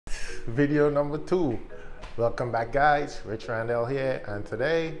Video number 2. Welcome back, guys. Rich Randall here, and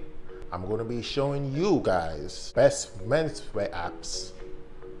today I'm going to be showing you guys best menswear apps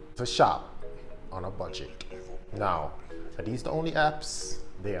to shop on a budget. Now, are these the only apps?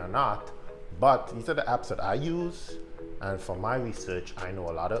 They are not, but these are the apps that I use, and from my research I know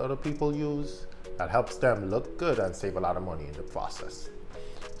a lot of other people use that helps them look good and save a lot of money in the process.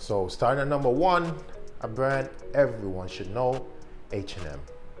 So starting at number 1, a brand everyone should know, H&M.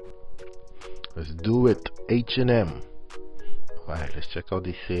 Let's do it, H&M. Alright, let's check out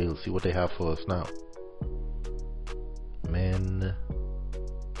these sales, see what they have for us now. Men,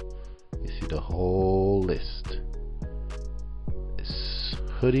 you see the whole list. It's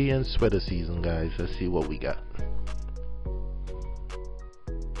hoodie and sweater season, guys. Let's see what we got.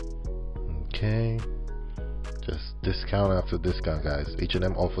 Okay, just discount after discount, guys.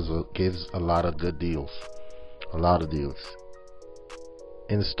 H&M gives a lot of good deals, a lot of deals.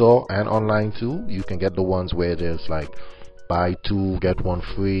 In store and online too. You can get the ones where there's like buy 2 get 1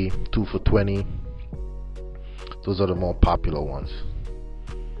 free, 2 for 20. Those are the more popular ones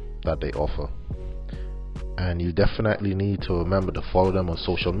that they offer, and you definitely need to remember to follow them on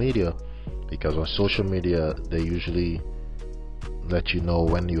social media, because on social media they usually let you know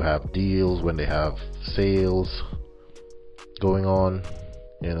when you have deals, when they have sales going on.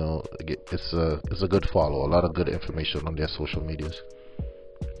 You know, it's a good follow, a lot of good information on their social medias.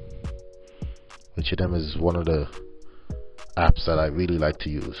 H&M is one of the apps that I really like to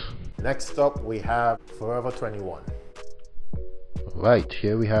use. Next up we have Forever 21. Right,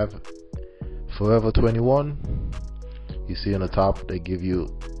 here we have Forever 21. You see on the top they give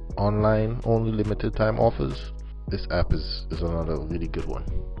you online only limited time offers. This app is another really good one.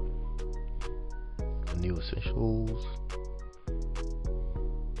 New essentials.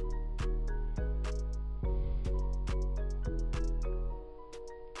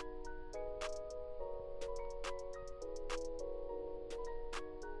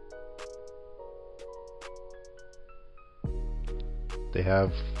 They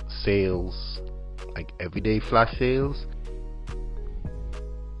have sales, like everyday flash sales.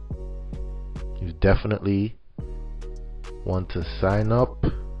 You definitely want to sign up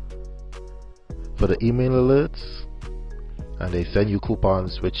for the email alerts, and they send you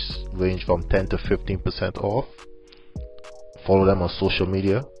coupons which range from 10 to 15% off. Follow them on social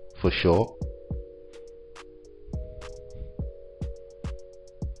media for sure.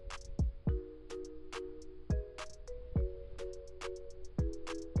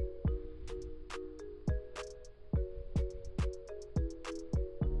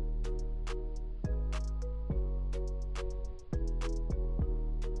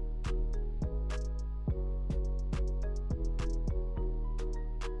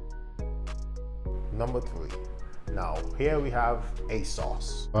 Number 3. Now here we have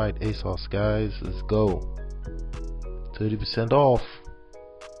ASOS. Right, ASOS, guys, let's go. 30% off.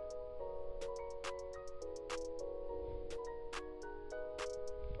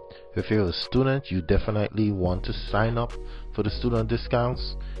 If you're a student, you definitely want to sign up for the student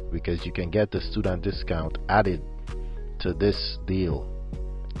discounts, because you can get the student discount added to this deal,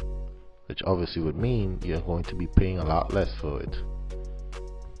 which obviously would mean you're going to be paying a lot less for it.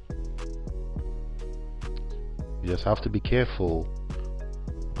 You just have to be careful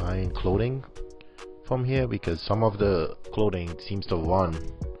buying clothing from here, because some of the clothing seems to run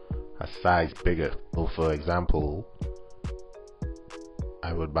a size bigger. So for example,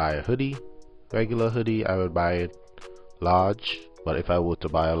 I would buy a hoodie, regular hoodie, I would buy it large, but if I were to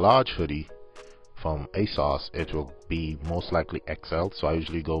buy a large hoodie from ASOS, it will be most likely XL, so I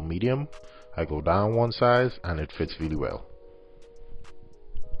usually go medium. I go down one size and it fits really well.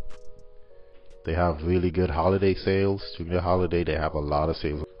 They have really good holiday sales. During the holiday they have a lot of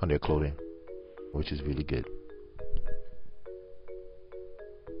sales on their clothing, which is really good.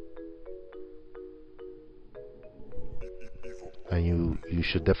 And you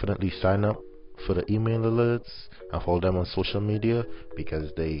should definitely sign up for the email alerts and follow them on social media,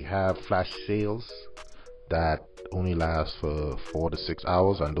 because they have flash sales that only last for 4 to 6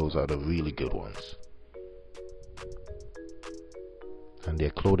 hours, and those are the really good ones. And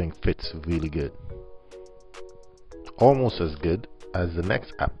their clothing fits really good, almost as good as the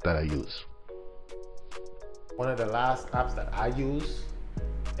next app that I use. One of the last apps that I use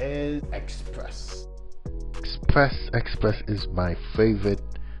is Express. Express is my favorite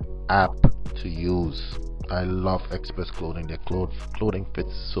app to use. I love Express clothing. Their clothing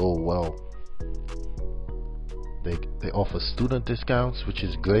fits so well. They offer student discounts, which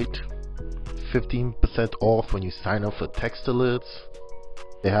is great. 15% off when you sign up for text alerts.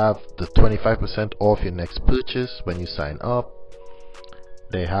 They have the 25% off your next purchase when you sign up.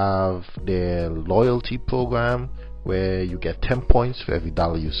 They have their loyalty program where you get 10 points for every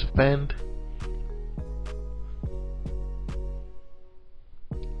dollar you spend.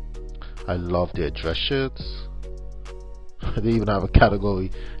 I love their dress shirts. They even have a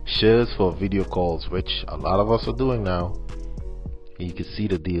category, shirts for video calls, which a lot of us are doing now. And you can see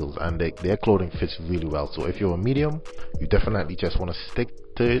the deals, and their clothing fits really well. So if you're a medium, you definitely just want to stick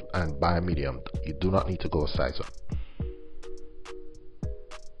to it and buy a medium. You do not need to go a size up.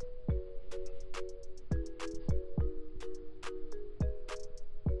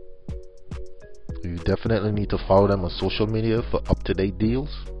 You definitely need to follow them on social media for up-to-date deals.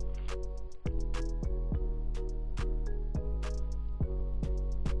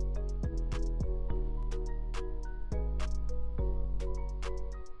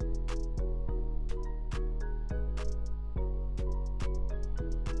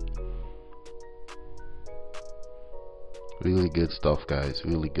 Really good stuff, guys.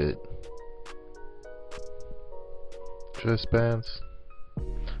 Really good. Dress pants.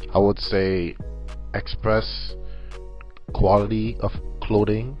 I would say Express quality of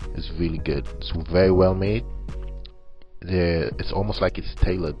clothing is really good. It's very well made. It's almost like it's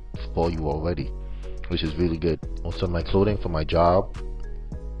tailored for you already, which is really good. Most of my clothing for my job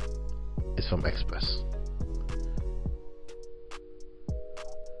is from Express.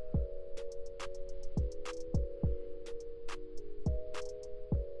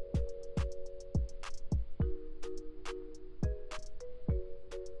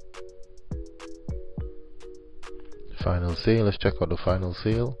 Final sale. Let's check out the final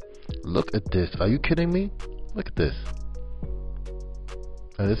sale. Look at this. Are you kidding me? Look at this.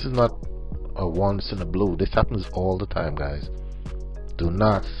 And this is not a once in a blue. This happens all the time, guys. Do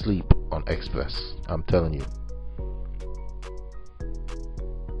not sleep on Express. I'm telling you.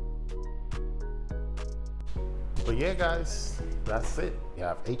 But yeah, guys, that's it. You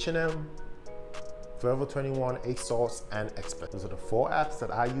have H&M, Forever 21, ASOS, and Express. Those are the 4 apps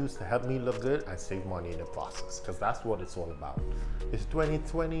that I use to help me look good and save money in the process, because that's what it's all about. It's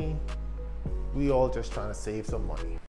 2020. We all just trying to save some money.